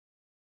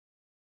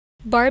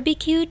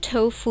Barbecue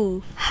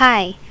tofu.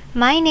 Hi,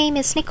 my name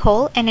is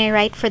Nicole and I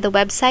write for the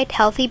website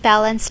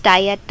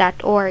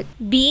healthybalancediet.org.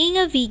 Being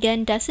a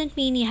vegan doesn't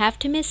mean you have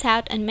to miss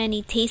out on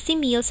many tasty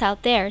meals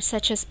out there,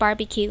 such as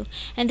barbecue.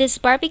 And this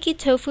barbecue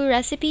tofu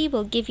recipe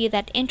will give you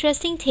that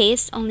interesting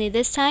taste, only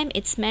this time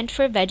it's meant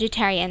for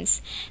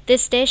vegetarians.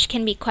 This dish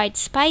can be quite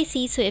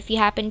spicy, so if you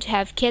happen to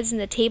have kids on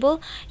the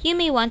table, you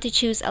may want to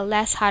choose a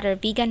less hotter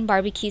vegan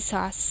barbecue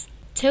sauce.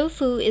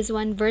 Tofu is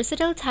one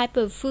versatile type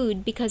of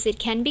food because it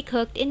can be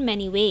cooked in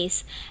many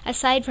ways.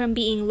 Aside from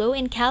being low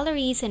in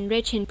calories and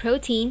rich in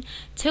protein,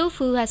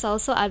 tofu has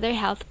also other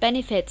health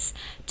benefits.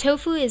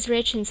 Tofu is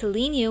rich in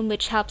selenium,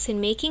 which helps in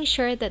making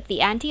sure that the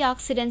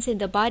antioxidants in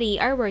the body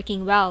are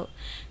working well.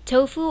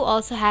 Tofu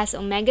also has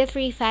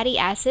omega-3 fatty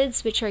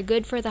acids, which are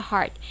good for the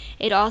heart.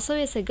 It also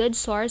is a good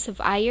source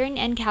of iron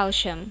and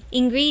calcium.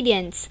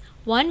 Ingredients: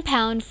 1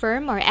 pound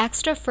firm or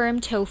extra firm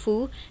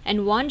tofu,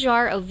 and 1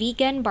 jar of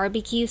vegan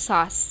barbecue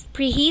sauce.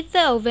 Preheat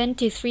the oven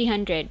to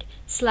 300.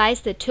 Slice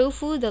the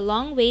tofu the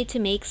long way to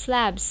make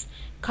slabs.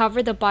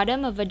 Cover the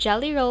bottom of a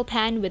jelly roll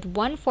pan with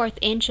 1/4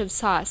 inch of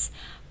sauce.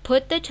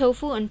 Put the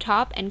tofu on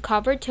top and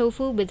cover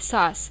tofu with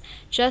sauce.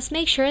 Just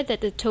make sure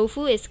that the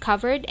tofu is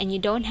covered and you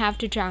don't have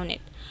to drown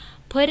it.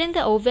 Put in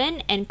the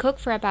oven and cook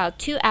for about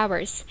 2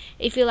 hours.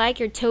 If you like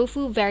your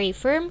tofu very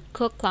firm,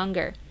 cook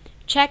longer.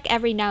 Check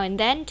every now and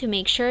then to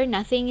make sure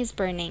nothing is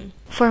burning.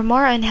 For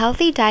more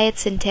unhealthy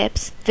diets and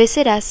tips,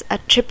 visit us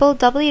at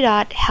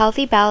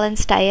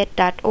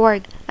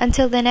www.healthybalancediet.org.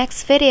 Until the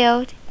next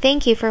video,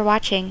 thank you for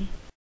watching.